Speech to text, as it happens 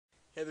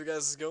Hey there guys,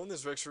 how's it going? This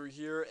is Rex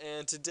here,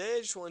 and today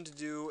I just wanted to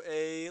do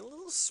a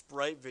little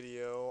sprite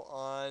video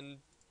on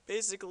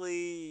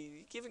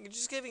basically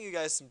giving you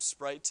guys some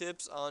sprite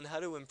tips on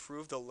how to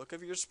improve the look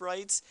of your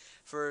sprites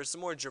for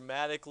some more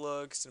dramatic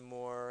looks and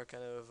more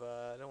kind of,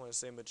 I don't want to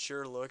say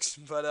mature looks,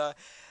 but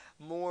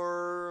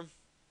more,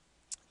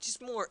 just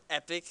more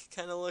epic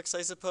kind of looks,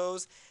 I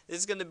suppose. This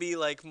is going to be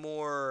like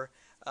more,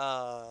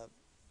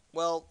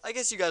 well, I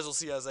guess you guys will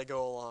see as I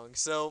go along.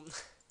 So,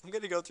 I'm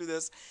going to go through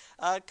this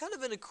kind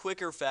of in a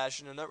quicker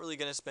fashion. I'm not really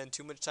going to spend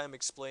too much time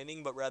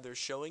explaining, but rather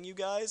showing you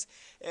guys.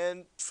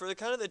 And for the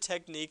kind of the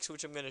techniques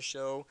which I'm going to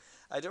show,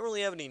 I don't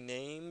really have any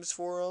names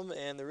for them,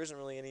 and there isn't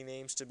really any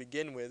names to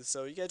begin with.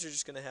 So you guys are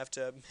just going to have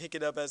to make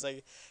it up as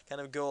I kind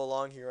of go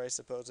along here, I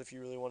suppose, if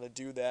you really want to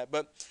do that.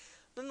 But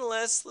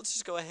nonetheless, let's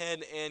just go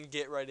ahead and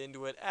get right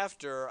into it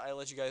after I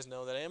let you guys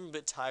know that I am a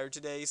bit tired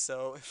today.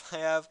 So if I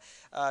have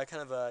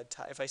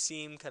if I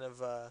seem kind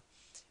of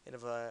in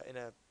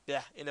a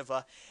yeah in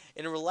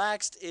a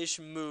relaxed-ish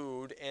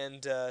mood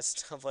and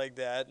stuff like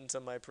that, and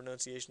some of my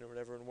pronunciation or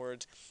whatever in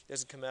words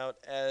doesn't come out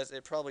as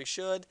it probably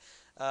should,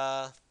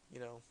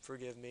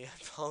 forgive me. I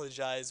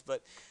apologize,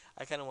 but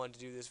I kind of wanted to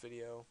do this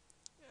video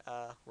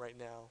right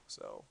now,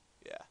 so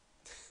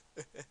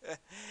yeah.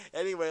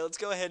 Anyway, let's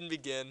go ahead and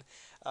begin.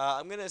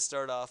 I'm going to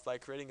start off by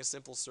creating a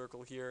simple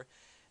circle here,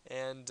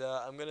 and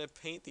I'm going to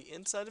paint the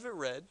inside of it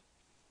red,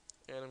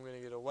 and I'm going to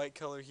get a white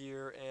color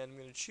here, and I'm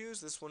going to choose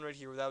this one right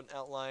here without an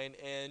outline,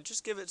 and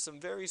just give it some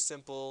very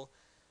simple,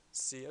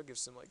 see, I'll give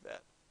some like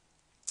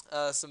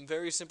that, some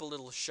very simple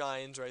little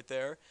shines right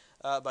there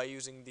by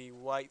using the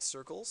white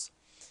circles.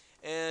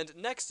 And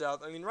next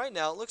up, I mean, right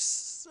now it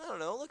looks, I don't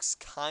know, it looks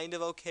kind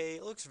of okay.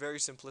 It looks very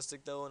simplistic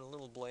though and a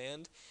little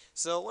bland.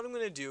 So what I'm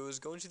going to do is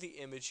go into the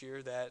image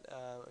here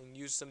and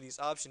use some of these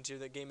options here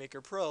that Game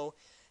Maker Pro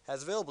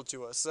has available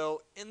to us.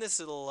 So in this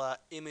little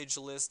image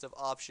list of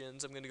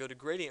options, I'm going to go to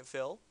Gradient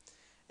Fill,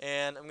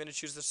 and I'm going to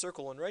choose the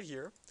circle one right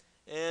here.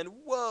 And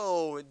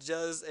whoa, it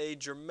does a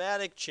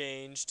dramatic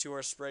change to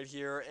our sprite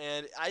here,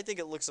 and I think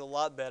it looks a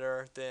lot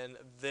better than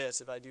this,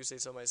 if I do say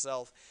so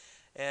myself.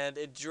 And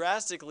it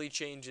drastically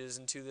changes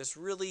into this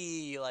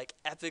really like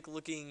epic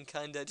looking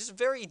kind of just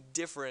very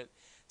different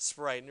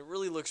sprite, and it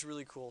really looks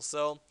really cool.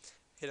 So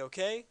hit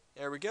OK,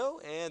 there we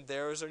go, and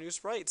there's our new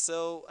sprite.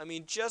 So I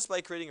mean, just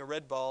by creating a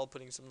red ball,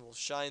 putting some little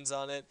shines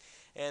on it,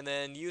 and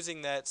then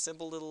using that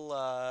simple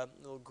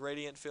little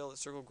gradient fill, that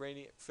circle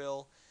gradient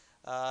fill,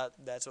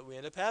 that's what we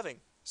end up having.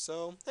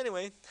 So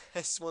anyway,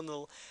 that's one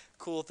little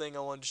cool thing I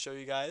wanted to show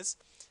you guys.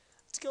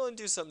 Let's go and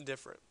do something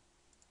different.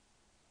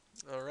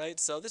 Alright,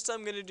 so this time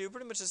I'm going to do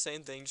pretty much the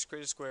same thing, just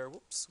create a square.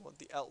 Whoops, want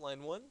the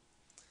outline one.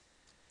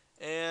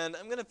 And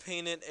I'm going to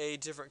paint it a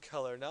different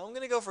color. Now I'm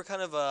going to go for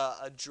kind of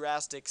a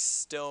drastic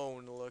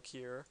stone look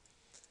here.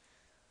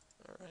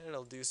 Alright,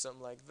 I'll do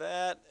something like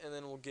that, and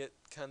then we'll get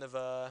kind of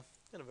a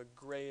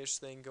grayish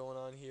thing going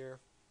on here.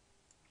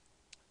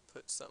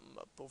 Put something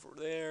up over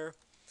there.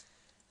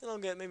 And I'll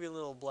get maybe a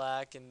little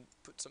black and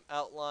put some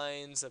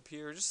outlines up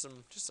here, just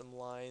some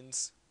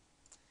lines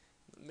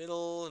in the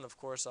middle, and of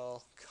course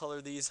I'll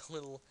color these a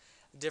little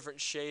different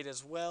shade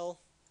as well.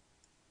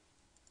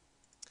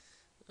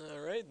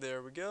 Alright,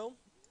 there we go.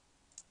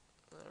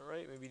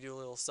 Alright, maybe do a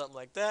little something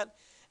like that.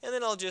 And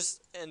then I'll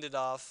just end it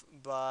off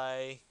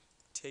by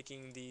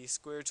taking the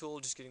square tool,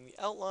 just getting the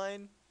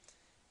outline,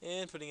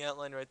 and putting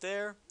outline right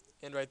there,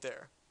 and right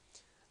there.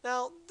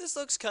 Now, this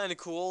looks kind of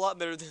cool, a lot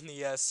better than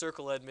the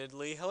circle,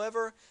 admittedly.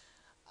 However,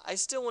 I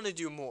still want to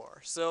do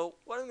more. So,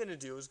 what I'm going to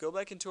do is go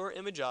back into our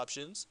image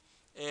options,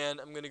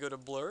 and I'm going to go to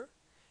blur,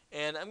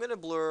 and I'm going to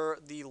blur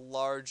the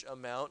large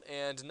amount,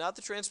 and not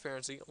the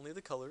transparency, only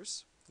the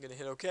colors. I'm going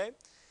to hit OK.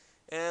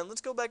 And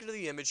let's go back into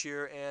the image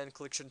here and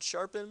click on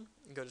Sharpen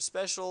and go to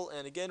Special.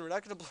 And again, we're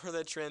not going to blur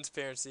that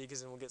transparency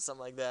because then we'll get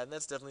something like that. And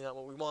that's definitely not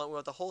what we want. We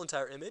want the whole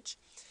entire image.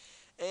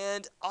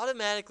 And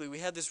automatically, we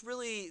have this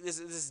really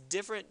this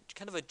different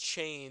kind of a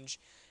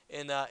change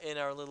in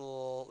our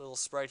little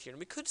sprite here. And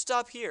we could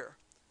stop here.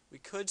 We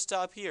could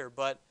stop here,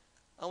 but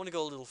I want to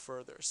go a little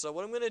further. So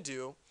what I'm going to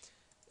do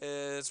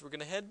is we're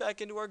going to head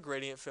back into our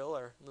gradient fill,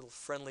 our little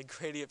friendly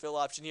gradient fill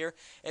option here,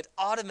 and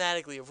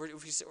automatically, if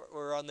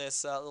we're on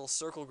this little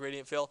circle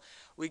gradient fill,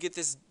 we get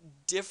this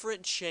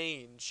different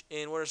change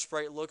in what our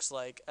sprite looks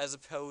like as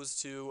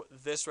opposed to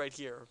this right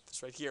here,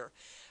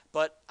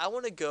 But I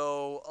want to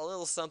go a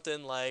little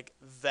something like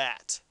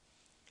that.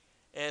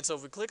 And so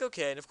if we click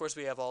OK, and of course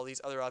we have all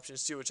these other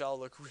options too, which all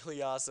look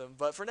really awesome.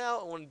 But for now,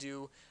 I want to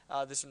do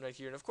this one right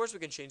here. And of course we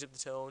can change up the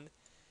tone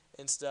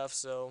and stuff,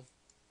 so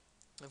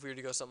if we were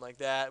to go something like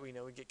that, we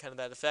get kind of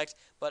that effect.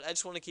 But I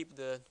just want to keep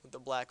the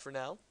black for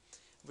now.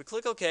 If we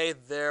click OK,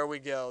 there we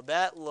go.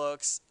 That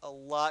looks a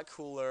lot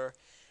cooler.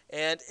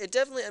 And it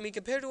definitely, I mean,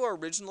 compared to our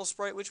original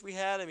sprite, which we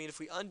had, I mean, if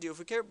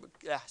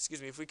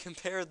we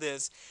compare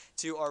this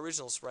to our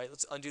original sprite,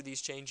 let's undo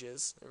these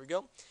changes. There we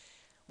go.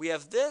 We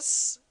have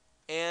this,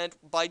 and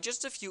by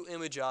just a few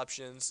image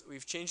options,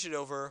 we've changed it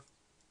over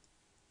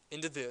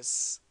into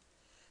this.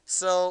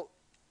 So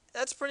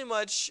that's pretty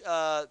much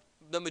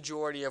the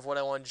majority of what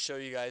I wanted to show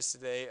you guys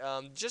today.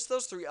 Just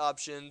those three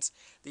options,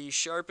 the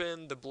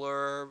sharpen, the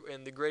blur,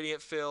 and the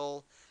gradient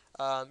fill.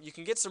 You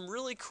can get some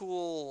really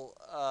cool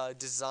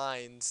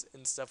designs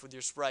and stuff with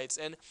your sprites.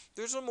 And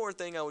there's one more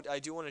thing I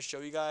do want to show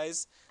you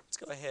guys. Let's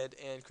go ahead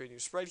and create a new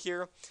sprite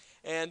here.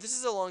 And this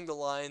is along the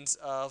lines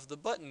of the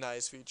button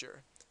eyes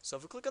feature. So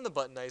if we click on the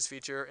button eyes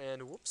feature,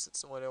 and whoops,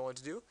 that's not what I want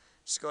to do.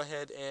 Just go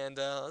ahead and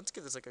let's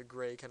give this like a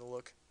gray kind of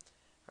look.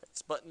 Alright,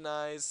 it's button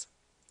eyes.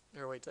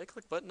 Or wait, did I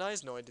click button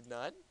eyes? No, I did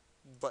not.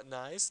 Button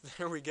eyes.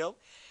 There we go.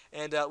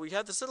 And we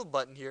have this little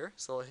button here,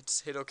 so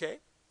let's hit OK.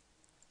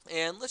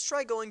 And let's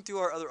try going through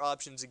our other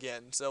options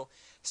again. So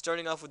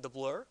starting off with the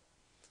blur.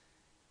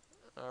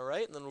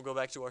 Alright, and then we'll go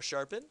back to our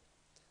sharpen.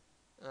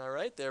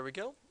 Alright, there we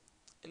go.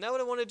 And now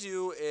what I want to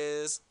do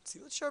is,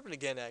 let's sharpen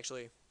again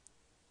actually.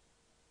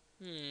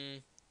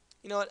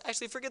 You know what,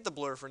 actually forget the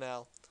blur for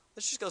now.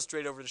 Let's just go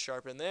straight over to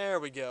sharpen. There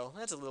we go.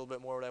 That's a little bit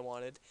more what I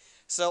wanted.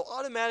 So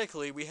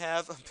automatically we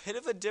have a bit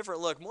of a different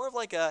look, more of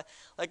like an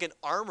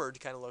armored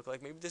kind of look.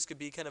 Like maybe this could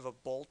be kind of a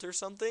bolt or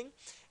something.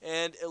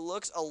 And it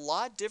looks a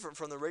lot different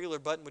from the regular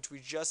button which we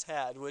just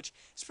had, which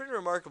is pretty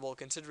remarkable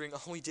considering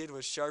all we did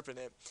was sharpen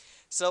it.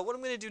 So what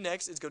I'm going to do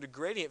next is go to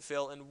gradient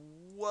fill, and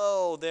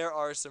whoa, there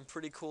are some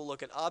pretty cool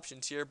looking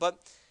options here. But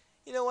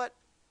you know what?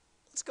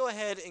 Let's go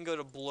ahead and go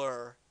to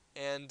blur.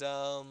 And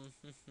let's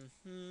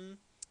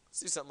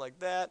do something like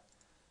that.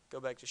 Go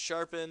back to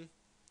sharpen.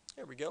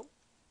 There we go.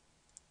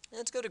 And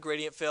let's go to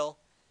gradient fill.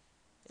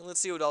 And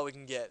let's see what all we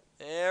can get.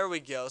 There we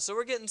go. So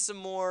we're getting some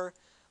more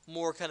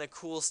kind of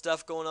cool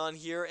stuff going on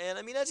here. And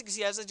I mean, as you can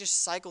see, as I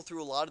just cycle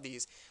through a lot of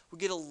these, we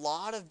get a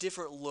lot of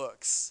different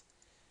looks.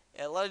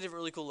 And a lot of different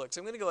really cool looks.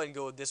 I'm going to go ahead and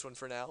go with this one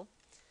for now.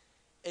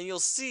 And you'll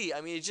see,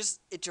 I mean,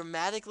 it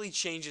dramatically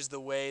changes the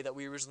way that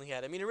we originally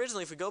had. I mean,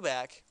 originally, if we go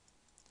back,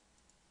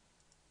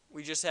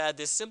 we just had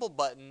this simple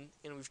button,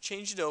 and we've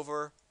changed it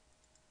over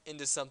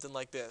into something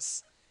like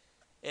this.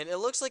 And it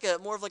looks like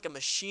more of like a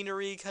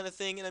machinery kind of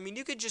thing. And I mean,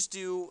 you could just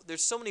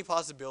there's so many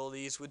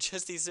possibilities with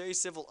just these very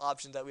simple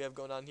options that we have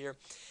going on here.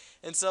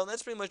 And so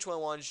that's pretty much what I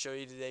wanted to show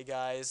you today,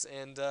 guys.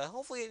 And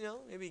hopefully, you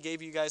know, maybe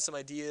gave you guys some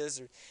ideas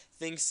or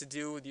things to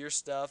do with your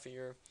stuff and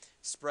your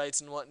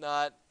sprites and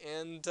whatnot.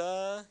 And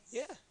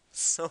yeah,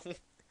 so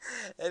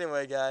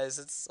anyway, guys,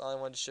 that's all I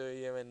wanted to show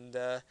you. And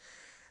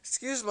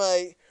excuse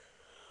my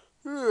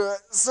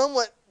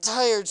somewhat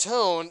tired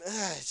tone.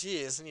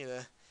 Jeez, I need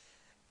to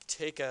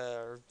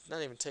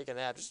not even take a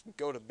nap, just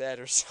go to bed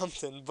or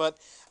something. But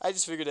I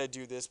just figured I'd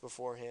do this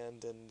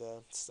beforehand and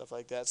stuff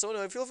like that. So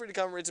anyway, feel free to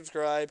comment, rate,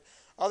 subscribe,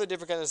 all the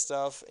different kind of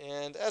stuff.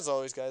 And as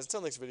always, guys,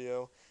 until next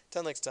video,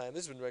 until next time,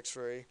 this has been Rex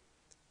Furry.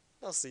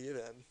 I'll see you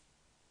then.